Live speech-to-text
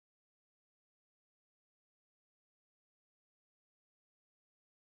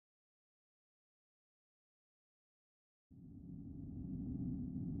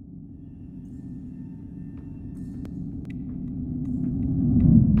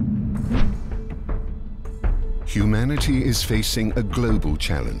Humanity is facing a global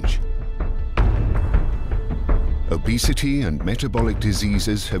challenge. Obesity and metabolic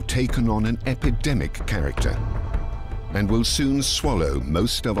diseases have taken on an epidemic character and will soon swallow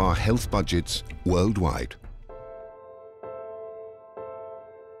most of our health budgets worldwide.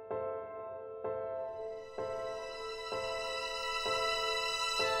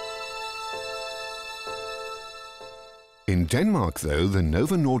 In Denmark, though, the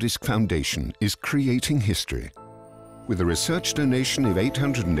Novo Nordisk Foundation is creating history. With a research donation of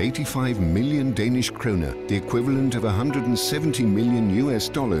 885 million Danish kroner, the equivalent of 170 million US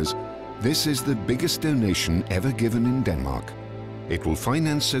dollars, this is the biggest donation ever given in Denmark. It will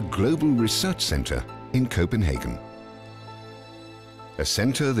finance a global research center in Copenhagen. A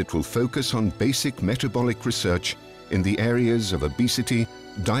center that will focus on basic metabolic research in the areas of obesity,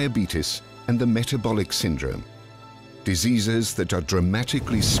 diabetes, and the metabolic syndrome. Diseases that are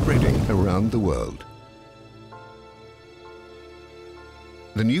dramatically spreading around the world.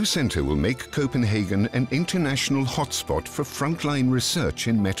 The new center will make Copenhagen an international hotspot for frontline research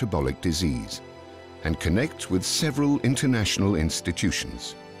in metabolic disease and connect with several international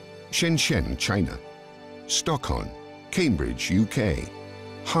institutions. Shenzhen, China; Stockholm, Cambridge, UK;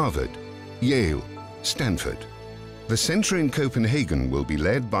 Harvard, Yale, Stanford. The center in Copenhagen will be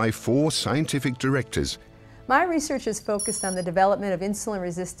led by 4 scientific directors. My research is focused on the development of insulin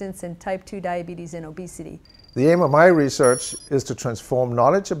resistance in type 2 diabetes and obesity. The aim of my research is to transform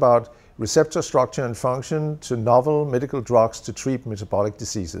knowledge about receptor structure and function to novel medical drugs to treat metabolic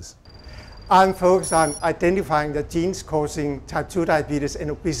diseases. I'm focused on identifying the genes causing type 2 diabetes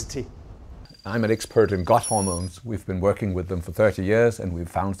and obesity. I'm an expert in gut hormones. We've been working with them for 30 years and we've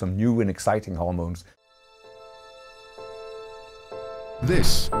found some new and exciting hormones.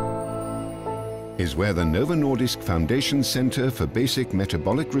 This is where the Novo Nordisk Foundation Center for Basic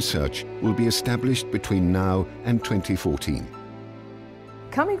Metabolic Research will be established between now and 2014.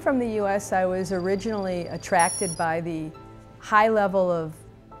 Coming from the US, I was originally attracted by the high level of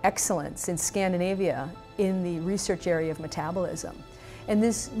excellence in Scandinavia in the research area of metabolism. And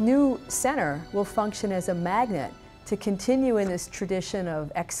this new center will function as a magnet to continue in this tradition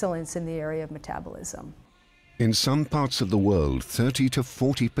of excellence in the area of metabolism. In some parts of the world, 30 to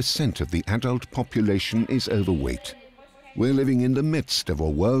 40% of the adult population is overweight. We're living in the midst of a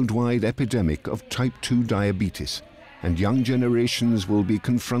worldwide epidemic of type 2 diabetes, and young generations will be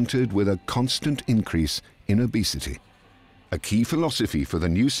confronted with a constant increase in obesity. A key philosophy for the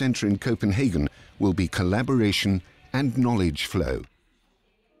new center in Copenhagen will be collaboration and knowledge flow.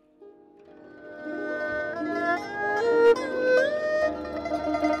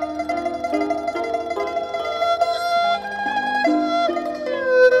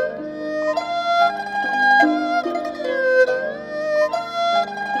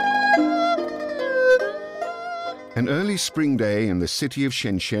 An early spring day in the city of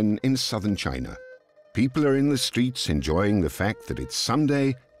Shenzhen in southern China. People are in the streets enjoying the fact that it's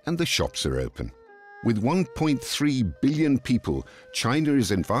Sunday and the shops are open. With 1.3 billion people, China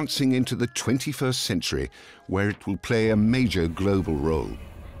is advancing into the 21st century, where it will play a major global role.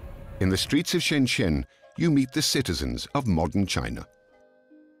 In the streets of Shenzhen, you meet the citizens of modern China.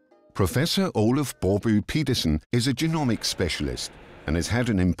 Professor Olaf Borbu Pedersen is a genomics specialist and has had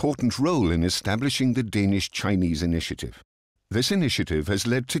an important role in establishing the Danish-Chinese initiative. This initiative has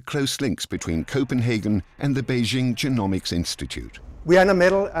led to close links between Copenhagen and the Beijing Genomics Institute. We are in the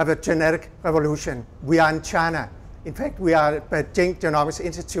middle of a genetic revolution. We are in China. In fact, we are at Beijing Genomics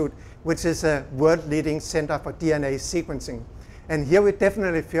Institute, which is a world-leading center for DNA sequencing. And here we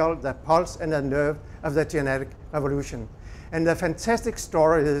definitely feel the pulse and the nerve of the genetic revolution. And the fantastic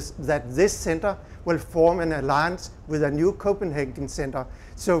story is that this center will form an alliance with a new Copenhagen center.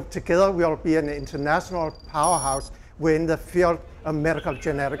 So together we will be an international powerhouse within the field of medical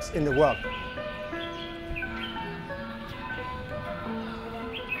genetics in the world.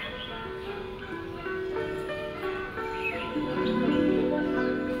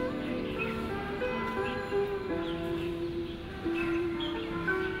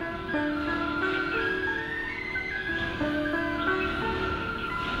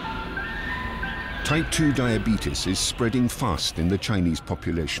 Type 2 diabetes is spreading fast in the Chinese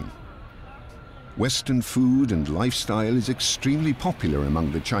population. Western food and lifestyle is extremely popular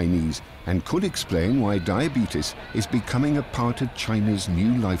among the Chinese and could explain why diabetes is becoming a part of China's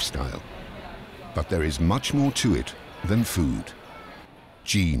new lifestyle. But there is much more to it than food.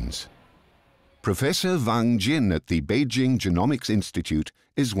 Genes. Professor Wang Jin at the Beijing Genomics Institute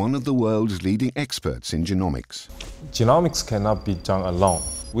is one of the world's leading experts in genomics. Genomics cannot be done alone.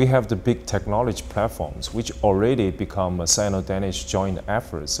 We have the big technology platforms which already become a Sino-Danish joint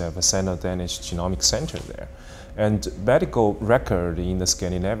efforts. We have a Sino-Danish Genomics Center there. And medical record in the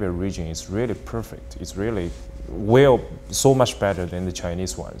Scandinavia region is really perfect. It's really so much better than the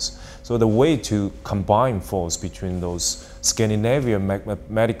Chinese ones. So the way to combine force between those Scandinavian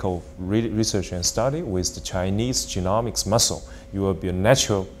medical research and study with the Chinese genomics muscle, you will be a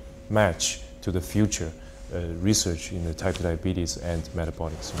natural match to the future research in the type 2 diabetes and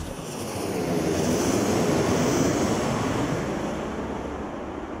metabolic syndrome.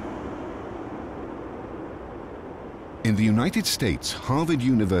 In the United States, Harvard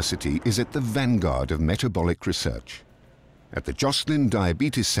University is at the vanguard of metabolic research. At the Joslin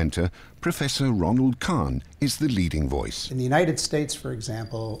Diabetes Center, Professor Ronald Kahn is the leading voice. In the United States, for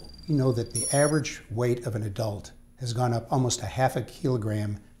example, you know that the average weight of an adult has gone up almost a half a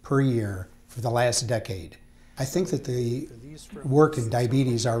kilogram per year for the last decade. I think that the work in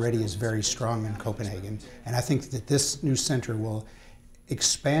diabetes already is very strong in Copenhagen, and I think that this new center will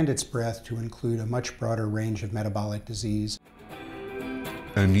expand its breadth to include a much broader range of metabolic disease.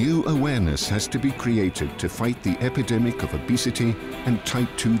 A new awareness has to be created to fight the epidemic of obesity and type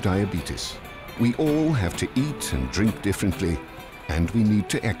 2 diabetes. We all have to eat and drink differently, and we need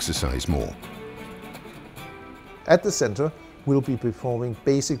to exercise more. At the center, we'll be performing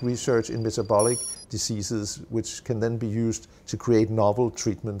basic research in metabolic diseases, which can then be used to create novel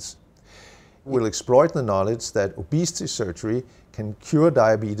treatments. We'll exploit the knowledge that obesity surgery can cure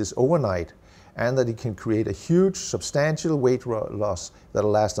diabetes overnight, and that it can create a huge, substantial weight loss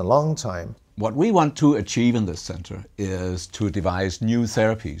that'll last a long time. What we want to achieve in this center is to devise new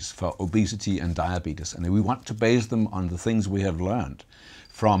therapies for obesity and diabetes, and we want to base them on the things we have learned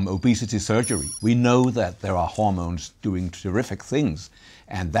from obesity surgery. We know that there are hormones doing terrific things,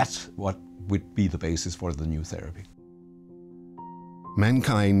 and that's what would be the basis for the new therapy.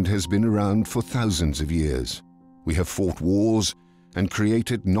 Mankind has been around for thousands of years. We have fought wars and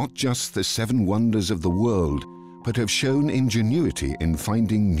created not just the 7 wonders of the world, but have shown ingenuity in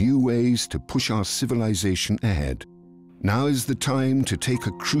finding new ways to push our civilization ahead. Now is the time to take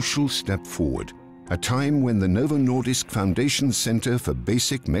a crucial step forward, a time when the Novo Nordisk Foundation Center for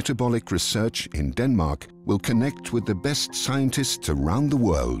Basic Metabolic Research in Denmark will connect with the best scientists around the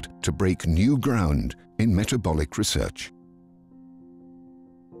world to break new ground in metabolic research.